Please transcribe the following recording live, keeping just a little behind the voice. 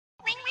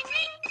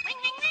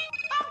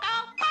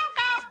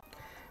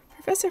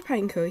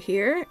ProfessorPineco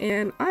here,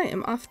 and I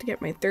am off to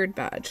get my third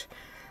badge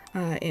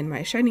in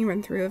my shiny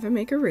run-through of a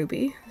Maker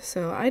Ruby.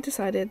 So I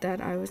decided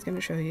that I was going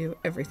to show you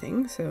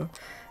everything, so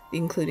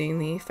including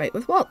the fight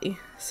with Wally.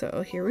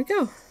 So here we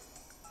go.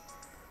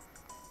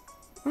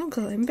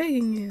 Uncle, I'm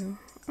begging you.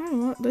 I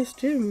want this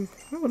gym.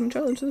 I want to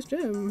challenge this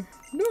gym.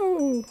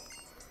 No!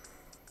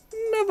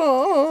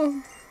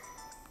 Never!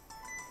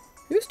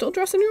 You still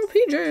dress in your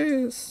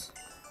PJs!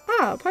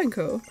 Ah,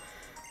 Pineco.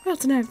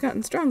 Welts and I have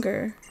gotten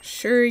stronger.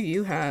 Sure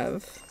you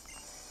have.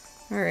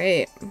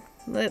 Alright,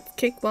 let's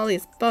kick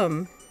Wally's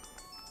bum.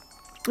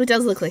 It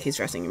does look like he's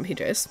dressing in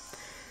PJs.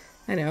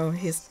 I know,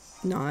 he's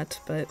not,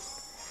 but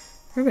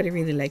everybody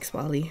really likes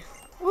Wally.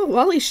 Oh,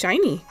 Wally's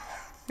shiny!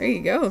 There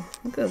you go.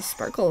 Look at those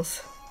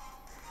sparkles.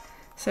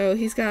 So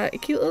he's got a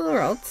cute little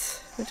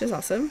Ralts, which is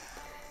awesome.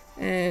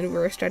 And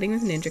we're starting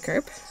with Ninja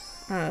Carp.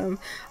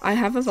 I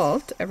have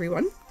evolved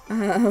everyone.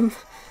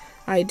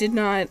 I did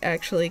not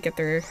actually get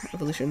their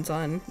evolutions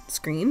on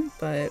screen,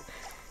 but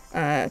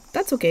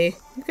that's okay.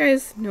 You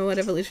guys know what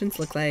evolutions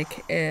look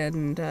like,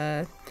 and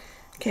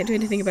can't do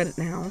anything about it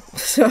now.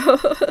 So,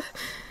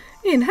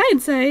 in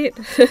hindsight,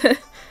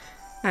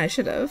 I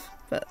should have,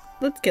 but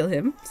let's kill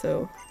him.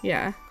 So,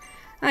 yeah.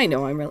 I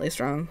know I'm really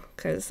strong,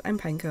 because I'm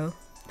Pineco.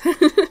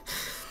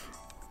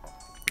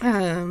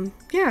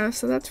 Yeah,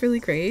 so that's really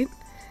great.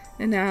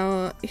 And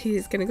now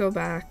he's gonna go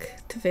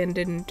back to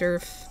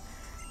Vandendurf,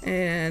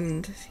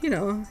 and, you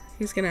know,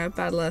 he's gonna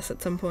battle us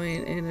at some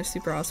point in a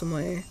super awesome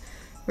way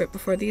right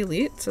before the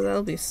Elite, so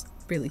that'll be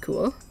really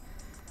cool.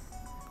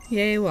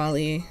 Yay,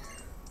 Wally.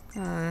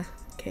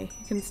 Okay,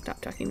 you can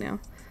stop talking now.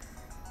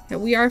 Yeah,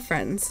 we are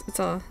friends. It's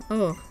all...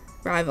 Oh,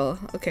 rival.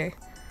 Okay.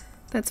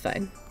 That's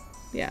fine.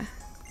 Yeah.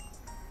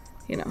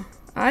 You know,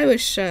 I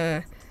wish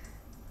I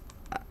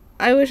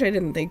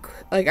didn't think...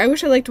 Like, I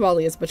wish I liked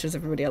Wally as much as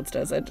everybody else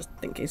does. I just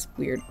think he's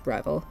weird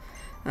rival.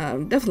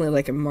 Definitely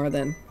like him more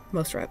than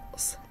most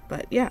rivals.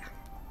 But, yeah.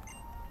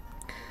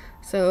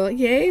 So,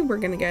 yay, we're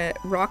gonna get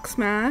Rock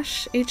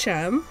Smash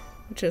HM,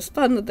 which is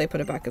fun that they put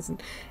it back as an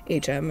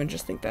HM, and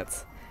just think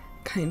that's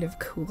kind of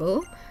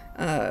cool.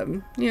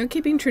 You know,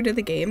 keeping true to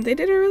the game. They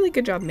did a really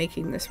good job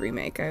making this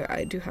remake,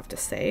 I do have to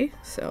say.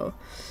 So,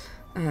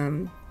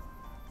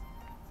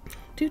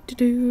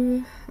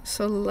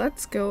 So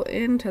let's go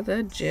into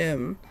the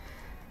gym.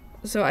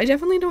 So I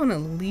definitely don't want to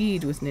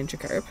lead with Ninja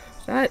Carp.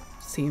 That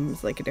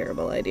seems like a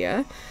terrible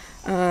idea.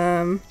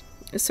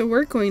 So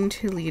we're going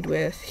to lead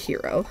with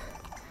Hero.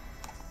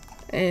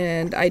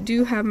 And I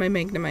do have my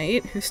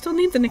Magnemite, who still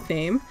needs a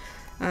nickname,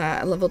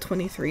 at level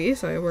 23,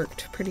 so I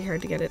worked pretty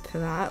hard to get it to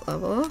that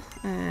level.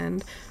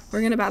 And we're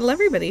going to battle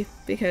everybody,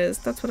 because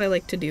that's what I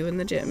like to do in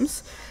the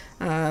gyms.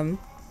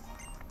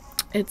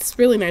 It's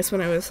really nice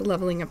when I was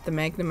leveling up the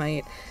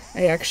Magnemite,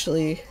 I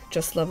actually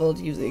just leveled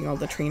using all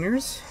the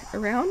trainers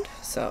around,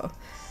 so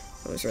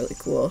it was really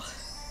cool.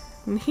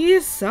 And he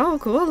is so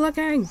cool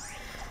looking!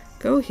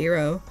 Go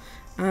Hero.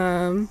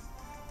 There's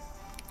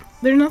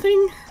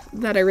nothing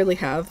that I really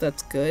have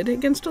that's good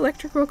against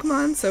electric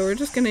Pokemon, so we're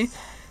just gonna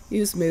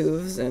use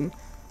moves and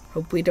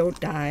hope we don't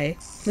die.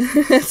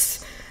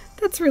 That's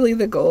really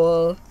the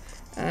goal.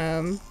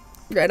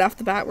 Right off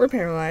the bat we're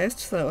paralyzed,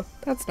 so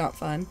that's not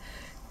fun.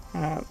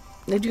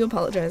 I do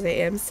apologize, I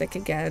am sick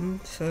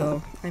again,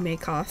 so I may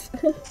cough.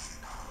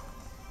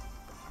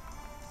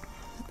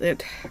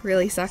 It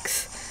really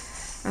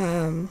sucks.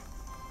 I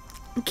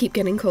keep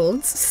getting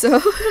colds, so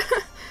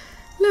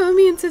low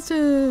immune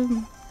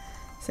system.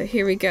 So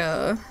here we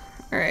go.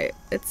 Alright,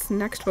 its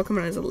next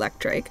Pokemon is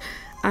Electrike.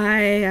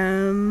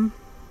 I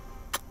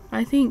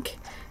think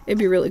it'd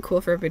be really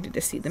cool for everybody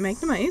to see the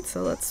Magnemite,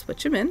 so let's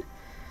switch him in.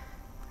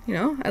 You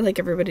know, I like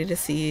everybody to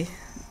see,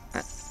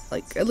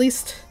 like, at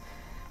least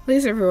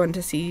everyone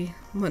to see,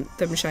 want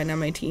them shine on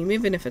my team,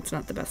 even if it's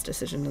not the best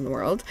decision in the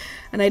world.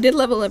 And I did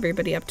level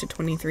everybody up to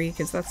 23,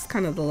 because that's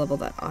kind of the level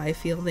that I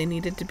feel they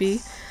needed to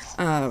be,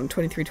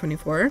 23,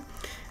 24.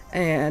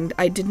 And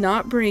I did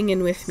not bring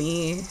in with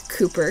me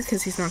Cooper,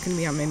 because he's not going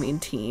to be on my main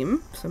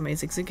team, so my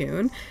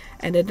Zigzagoon.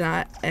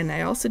 And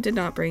I also did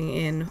not bring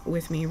in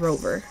with me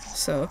Rover,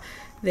 so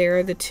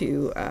they're the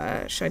two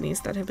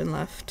shinies that have been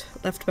left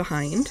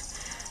behind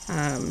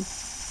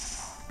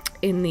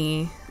in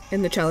the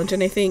challenge,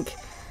 and I think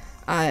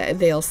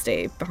they'll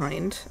stay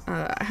behind.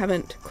 I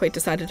haven't quite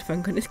decided if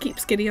I'm going to keep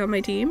Skitty on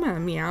my team.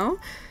 Meow.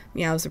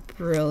 Meow's a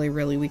really,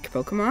 really weak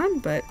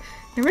Pokemon, but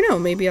never know.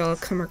 Maybe I'll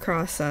come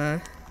across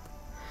a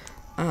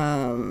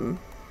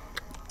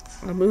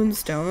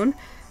Moonstone,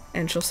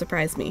 and she'll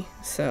surprise me.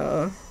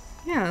 So,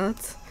 yeah,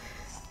 let's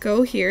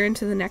go here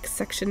into the next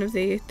section of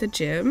the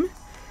gym,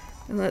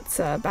 and let's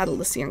battle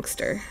this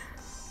youngster.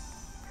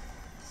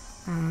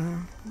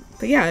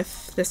 But yeah,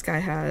 if this guy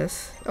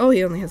has... Oh,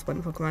 he only has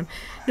one Pokemon.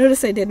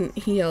 Notice I didn't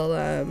heal,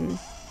 up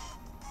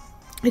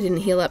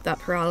that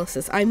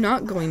paralysis. I'm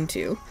not going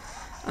to.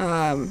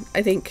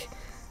 I think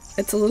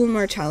it's a little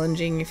more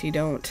challenging if you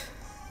don't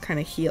kind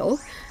of heal.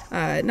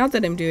 Not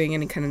that I'm doing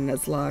any kind of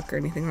Nuzlocke or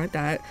anything like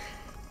that.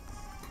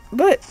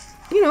 But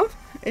you know,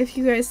 if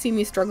you guys see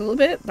me struggle a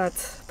bit,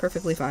 that's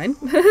perfectly fine.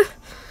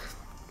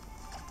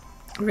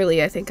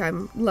 Really, I think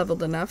I'm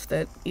leveled enough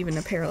that even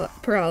a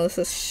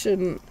paralysis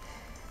shouldn't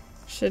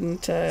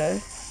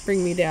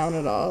bring me down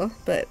at all.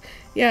 But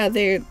yeah,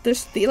 the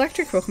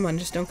electric Pokemon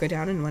just don't go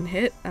down in one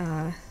hit,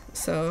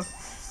 so I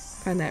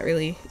find that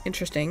really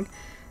interesting.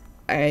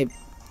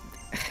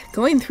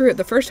 Going through it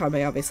the first time,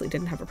 I obviously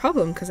didn't have a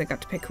problem because I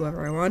got to pick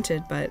whoever I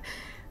wanted, but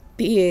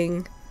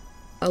being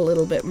a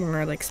little bit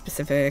more like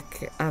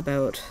specific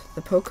about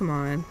the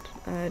Pokemon,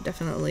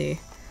 definitely,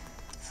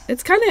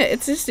 it's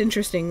just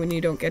interesting when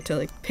you don't get to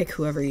like pick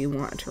whoever you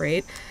want,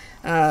 right?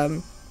 I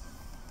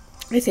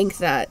think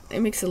that it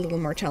makes it a little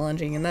more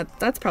challenging, and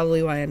that's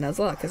probably why a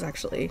Nuzlocke is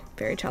actually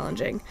very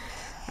challenging.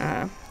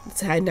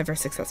 I never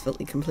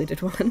successfully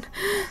completed one.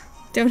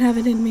 Don't have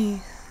it in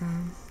me.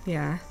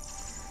 Yeah.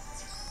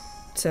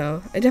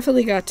 So I've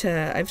definitely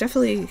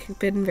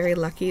been very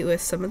lucky with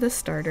some of the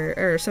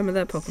some of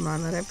the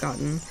Pokemon that I've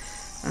gotten.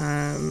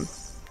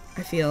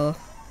 I feel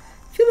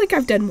like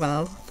I've done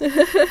well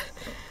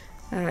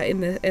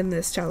in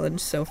this challenge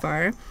so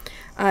far.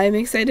 I'm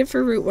excited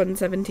for Route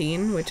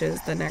 117, which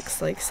is the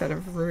next like set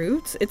of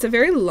routes. It's a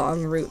very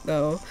long route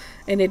though,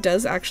 and it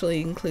does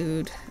actually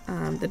include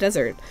the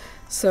desert.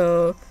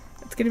 So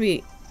it's gonna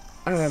be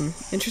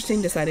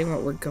interesting deciding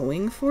what we're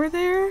going for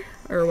there,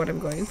 or what I'm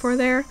going for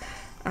there.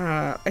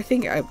 I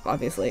think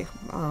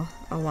I'll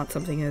want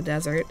something in the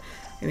desert.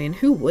 I mean,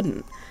 who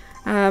wouldn't?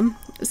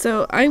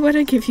 So I want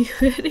to give you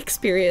an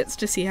experience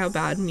to see how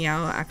bad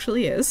Meow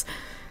actually is.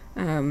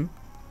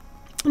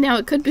 Now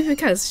it could be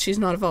because she's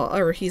not evolved,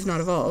 or he's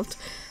not evolved,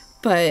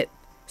 but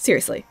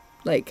seriously,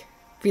 like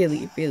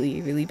really,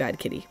 really, really bad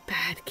kitty.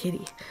 Bad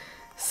kitty.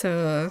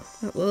 So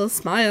that little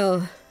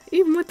smile,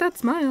 even with that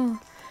smile.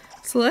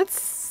 So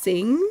let's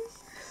sing.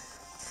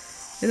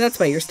 And that's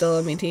why you're still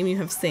on my team. You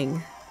have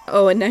sing.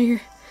 Oh, and now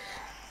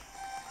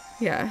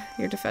yeah,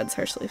 your defense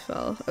harshly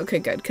fell. Okay,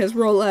 good, because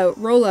roll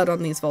out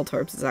on these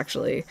Voltorbs is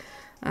actually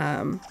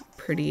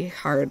pretty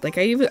hard. Like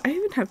I even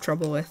have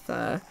trouble with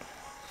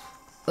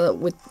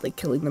like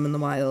killing them in the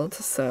wild,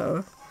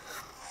 so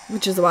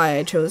which is why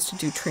I chose to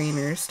do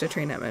trainers to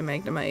train out my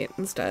Magnemite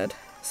instead.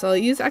 So I'll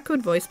use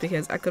Echoed Voice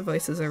because Echoed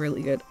Voice is a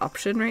really good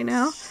option right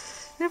now.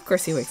 And of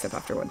course he wakes up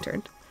after one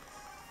turn.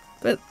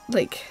 But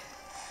like,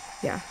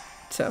 yeah,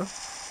 so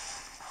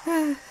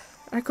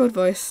Echoed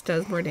Voice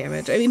does more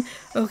damage. I mean,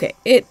 okay,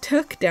 it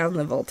took down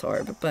the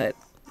Voltorb, but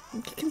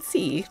you can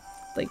see,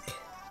 like,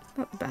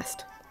 not the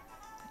best.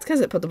 It's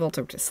because it put the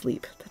Voltorb to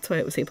sleep. That's why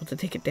it was able to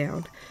take it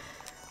down.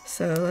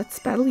 So let's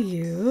battle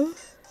you.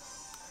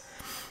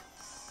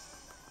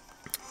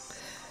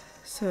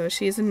 So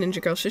she's a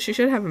ninja girl, so she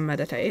should have a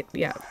Meditite.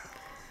 Yeah.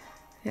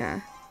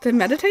 Yeah. The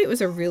Meditite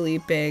was a really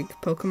big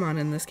Pokemon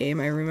in this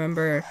game. I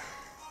remember,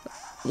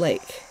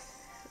 like,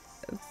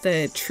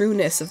 the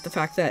trueness of the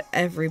fact that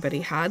everybody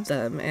had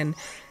them, and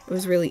it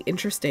was really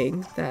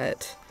interesting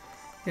that,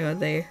 you know,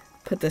 they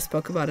put this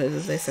Pokemon in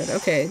and they said,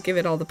 okay, give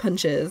it all the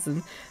punches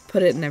and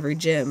put it in every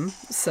gym.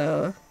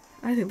 So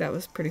I think that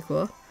was pretty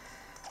cool.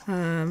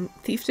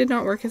 Thief did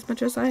not work as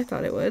much as I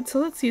thought it would, so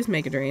let's use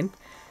Mega Drain,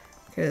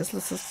 because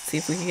let's see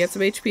if we can get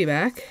some HP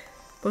back.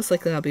 Most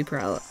likely I'll be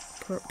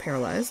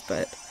paralyzed,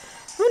 but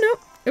oh no,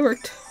 it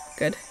worked.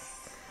 Good.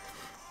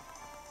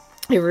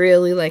 I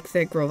really like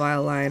the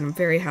Grovyle line. I'm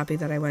very happy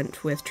that I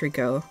went with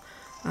Trico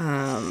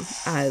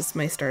as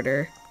my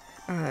starter.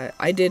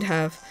 I did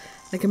have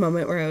like a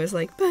moment where I was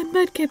like, but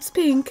Mudkip's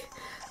pink.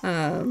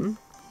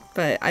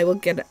 But I will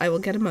get a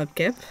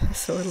Mudkip,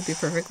 so it'll be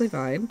perfectly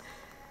fine.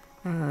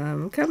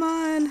 Come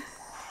on.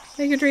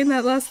 Mega Drain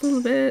that last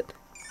little bit.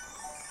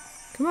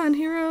 Come on,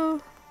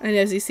 Hero. And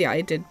as you see,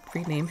 I did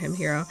rename him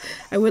Hero.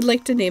 I would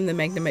like to name the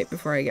Magnemite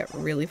before I get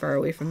really far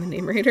away from the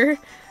name rater.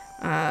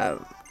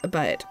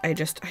 But I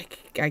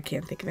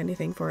can't think of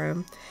anything for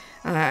him.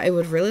 I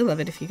would really love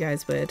it if you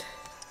guys would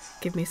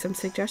give me some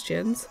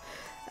suggestions.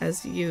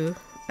 As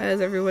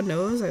everyone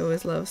knows, I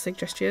always love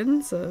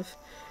suggestions of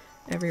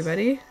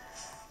everybody.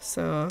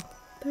 So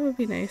that would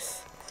be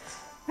nice.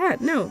 Ah,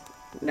 no.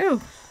 I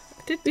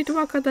didn't mean to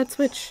walk on that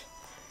switch.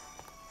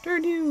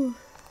 Darn you.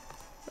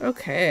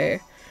 Okay.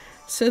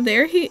 So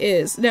there he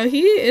is. Now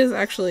he is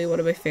actually one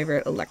of my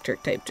favorite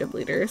electric type gym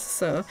leaders,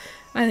 so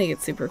I think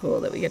it's super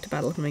cool that we get to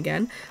battle him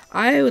again.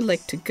 I would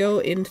like to go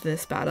into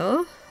this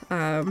battle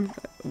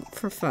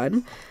for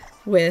fun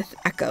with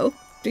Echo,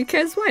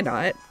 because why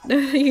not?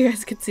 You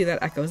guys can see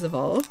that Echo's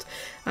evolved.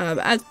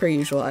 As per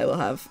usual, I will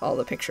have all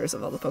the pictures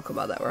of all the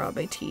Pokemon that were on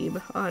my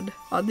team on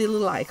the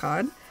little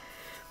icon.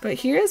 But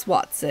here is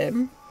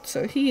Watson.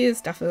 So he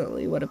is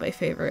definitely one of my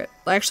favorite.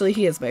 Actually,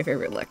 he is my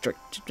favorite electric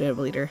gym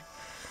leader.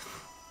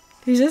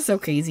 He's just so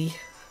crazy.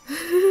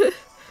 I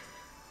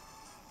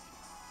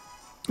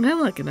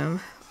look at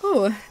him.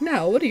 Oh,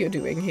 now what are you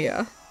doing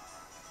here?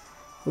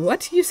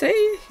 What, you say?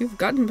 You've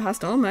gotten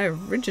past all my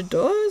rigid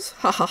doors?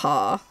 Ha ha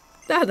ha.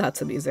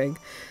 That's amusing.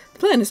 The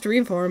plan is to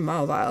reform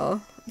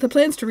Mauvile. The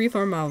plans to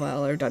reform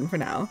Mauvile are done for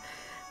now.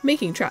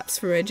 Making traps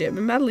for my gym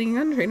and battling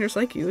untrainers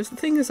like you is the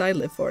thing as I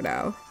live for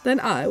now. Then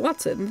I,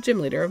 Watson, the gym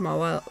leader of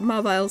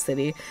Mawile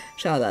City,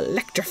 shall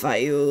electrify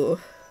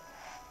you.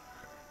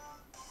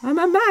 I'm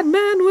a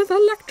madman with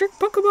electric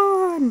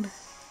Pokemon!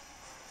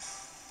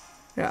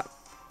 Yeah,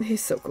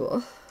 he's so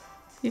cool.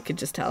 You can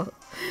just tell.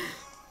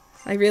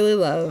 I really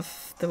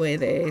love the way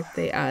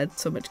they add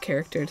so much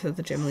character to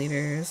the gym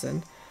leaders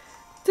and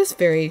just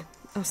very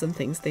awesome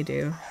things they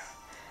do.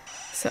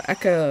 So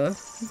Echo,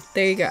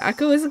 there you go.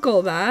 Echo is a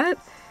Golbat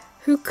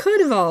who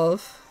could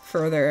evolve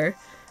further,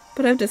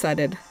 but I've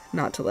decided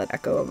not to let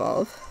Echo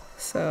evolve.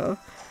 So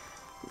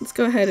let's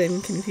go ahead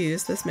and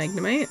confuse this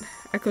Magnemite.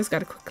 Echo's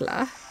got a quick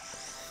laugh.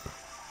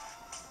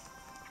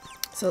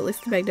 So at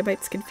least the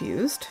Magnemite's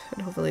confused,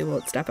 and hopefully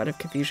won't snap out of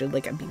confusion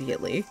like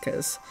immediately,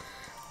 because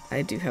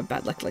I do have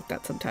bad luck like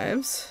that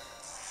sometimes.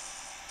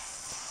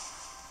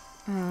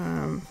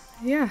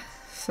 Yeah,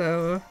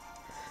 so...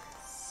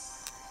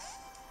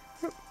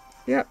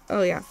 Yep,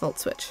 oh yeah, Volt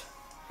Switch.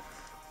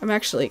 I'm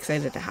actually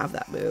excited to have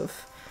that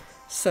move.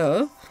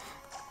 So,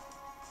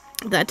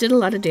 that did a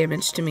lot of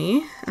damage to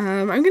me.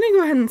 I'm gonna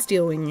go ahead and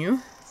Steel Wing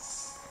you.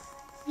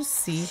 Just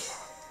see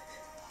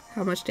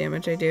how much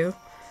damage I do.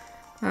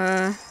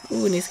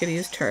 Ooh, and he's gonna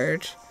use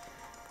Charge.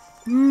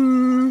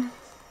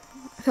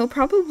 He'll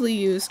probably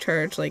use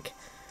Charge like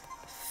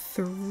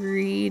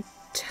 3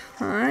 times,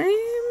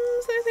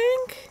 I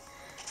think.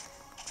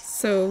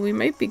 So we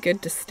might be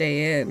good to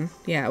stay in.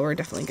 Yeah, we're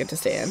definitely good to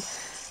stay in.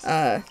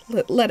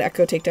 Let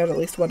Echo take down at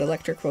least one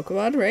electric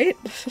Pokemon, right?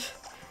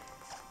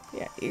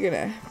 Yeah, you're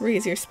gonna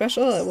raise your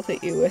special. I will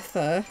hit you with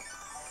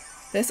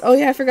this. Oh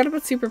yeah, I forgot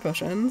about super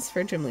potions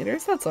for gym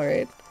leaders. That's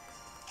alright.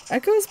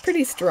 Echo is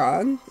pretty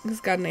strong.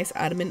 He's got a nice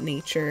adamant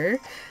nature.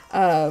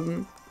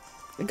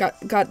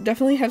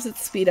 Definitely has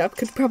its speed up.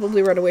 Could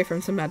probably run away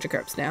from some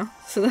Magikarps now.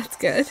 So that's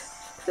good.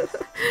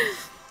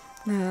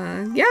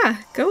 Yeah,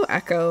 go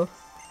Echo.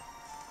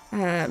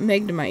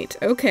 Magnemite.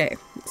 Okay,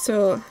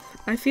 so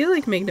I feel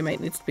like Magnemite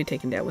needs to be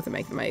taken down with a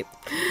Magnemite.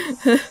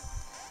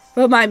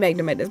 But my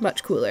Magnemite is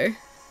much cooler.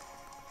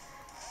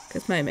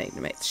 Because my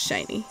Magnemite's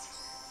shiny.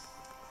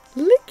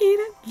 Look at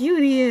how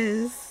cute he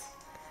is.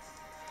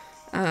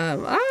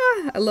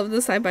 I love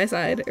the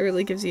side-by-side. It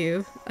really gives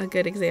you a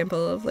good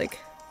example of like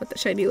what the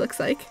shiny looks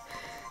like.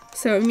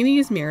 So I'm going to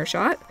use Mirror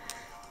Shot,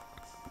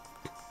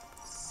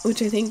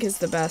 which I think is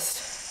the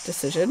best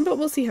decision, but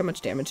we'll see how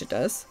much damage it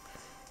does.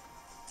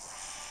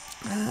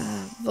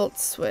 Volt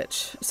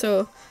Switch.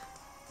 So,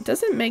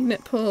 doesn't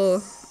Magnet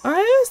Pull... Oh, I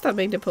always thought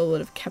Magnet Pull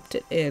would have kept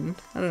it in.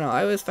 I don't know,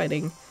 I was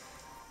fighting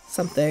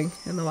something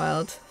in the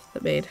wild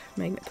that made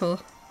Magnet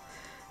Pull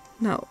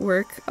not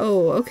work.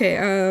 Oh, okay,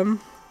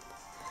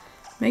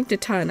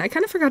 Magneton. I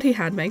kind of forgot he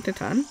had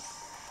Magneton.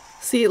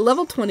 See,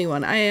 level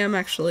 21. I am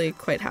actually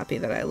quite happy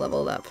that I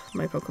leveled up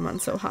my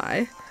Pokemon so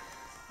high.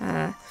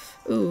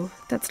 Ooh,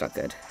 that's not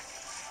good.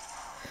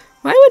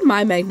 Why would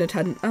my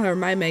Magneton, or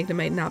my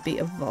Magnemite not be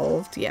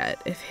evolved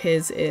yet if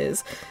his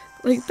is?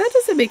 Like, that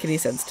doesn't make any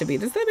sense to me.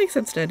 Does that make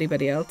sense to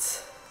anybody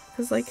else?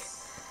 Because, like,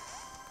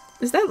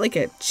 is that like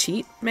a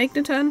cheat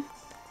Magneton?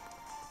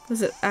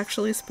 Was it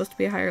actually supposed to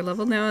be a higher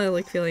level? Now I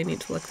like feel I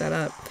need to look that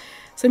up.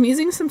 So I'm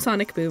using some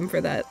Sonic Boom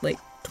for that, like,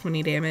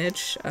 20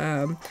 damage.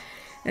 And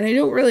I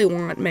don't really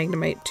want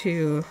Magnemite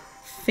to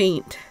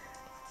faint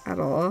at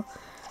all.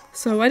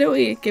 So why don't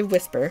we give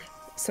Whisper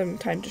some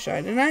time to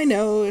shine? And I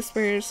know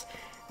Whisper's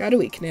got a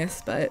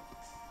weakness, but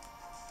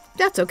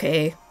that's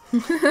okay.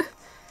 I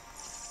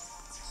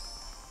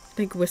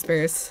think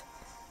Whisper's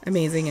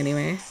amazing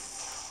anyway.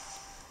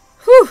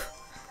 Whew!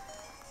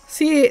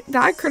 See,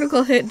 that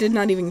critical hit did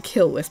not even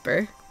kill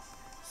Whisper.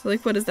 So,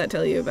 like, what does that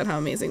tell you about how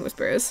amazing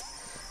Whisper is?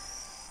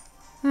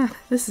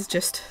 This is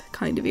just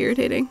kind of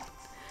irritating.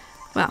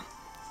 Well,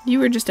 you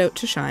were just out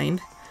to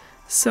shine.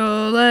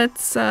 So,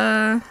 let's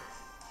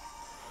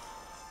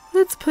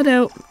put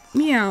out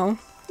Meow.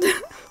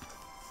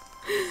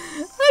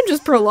 I'm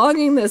just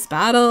prolonging this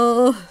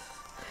battle.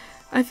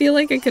 I feel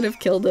like I could have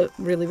killed it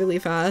really, really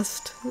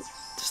fast.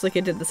 Just like I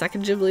did the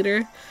second gym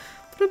leader.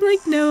 But I'm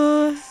like,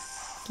 no.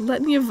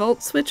 Letting you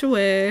Volt Switch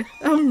away.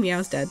 Oh,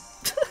 Meow's dead.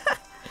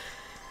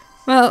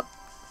 Well,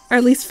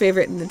 our least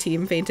favorite in the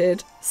team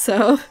fainted.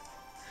 So,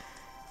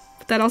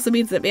 but that also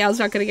means that Meow's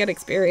not going to get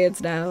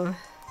experience now.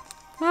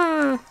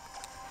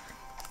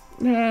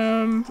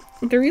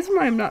 The reason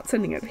why I'm not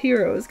sending out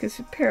Hero is because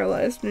he's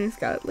paralyzed and he's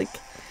got, like,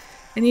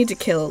 I need to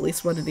kill at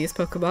least one of these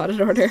Pokemon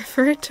in order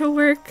for it to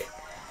work.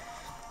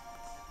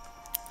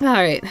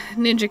 Alright,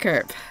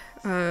 Ninjakarp.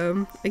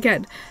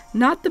 Again,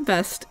 not the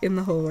best in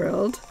the whole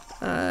world.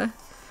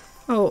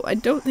 Oh, I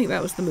don't think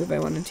that was the move I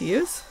wanted to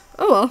use.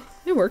 Oh well,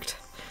 it worked.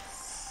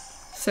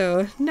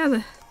 So,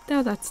 now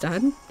that's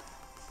done.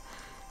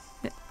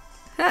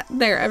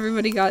 There,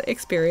 everybody got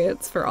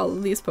experience for all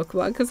of these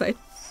Pokemon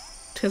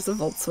because of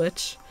Volt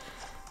Switch.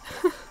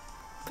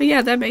 But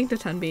yeah, that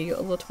Magneton being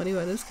level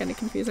 21 is kind of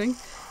confusing.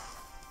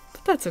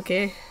 But that's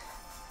okay.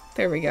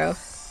 There we go.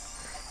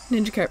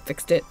 Ninjakarp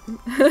fixed it.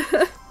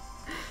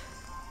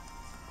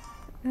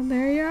 And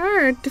there you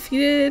are,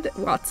 defeated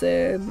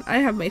Watson. I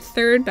have my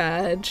 3rd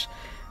badge,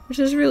 which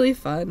is really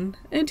fun,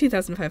 and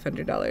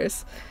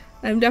 $2,500.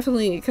 I'm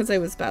definitely, because I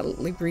was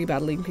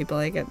rebattling people,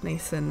 I get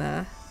nice and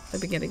I've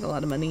been getting a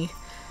lot of money,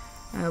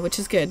 which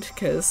is good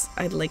because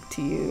I'd like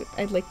to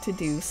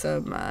do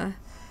some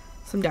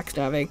deck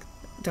stabbing,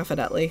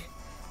 definitely,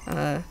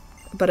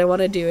 but I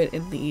want to do it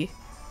in the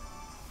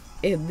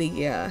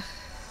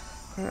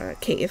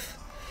cave.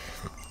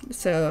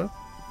 So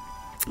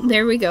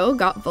there we go,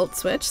 got Volt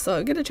Switch, so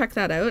I'm gonna check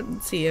that out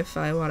and see if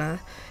I want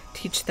to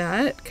teach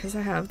that, because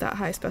I have that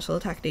high special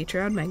attack nature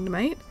on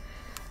Magnemite.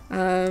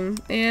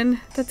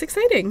 And that's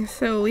exciting.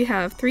 So we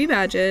have 3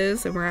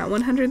 badges and we're at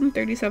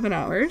 137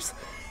 hours,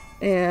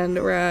 and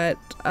we're at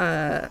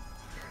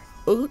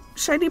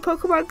shiny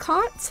Pokemon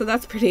caught, so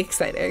that's pretty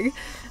exciting.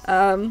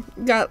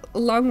 Got a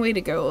long way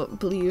to go. I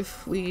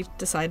believe we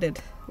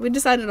decided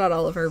on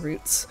all of our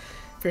routes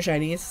for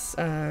shinies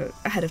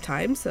ahead of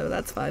time, so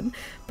that's fun.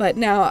 But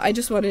now I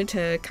just wanted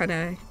to kind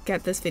of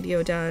get this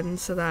video done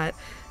so that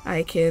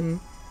I can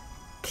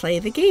play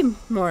the game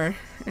more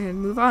and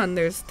move on.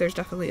 There's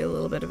definitely a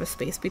little bit of a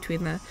space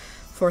between the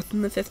 4th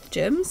and the 5th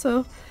gym,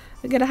 so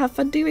I'm gonna have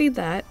fun doing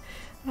that.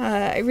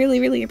 I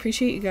really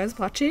appreciate you guys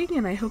watching,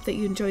 and I hope that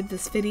you enjoyed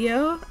this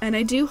video, and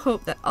I do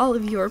hope that all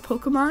of your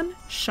Pokemon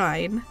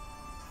shine.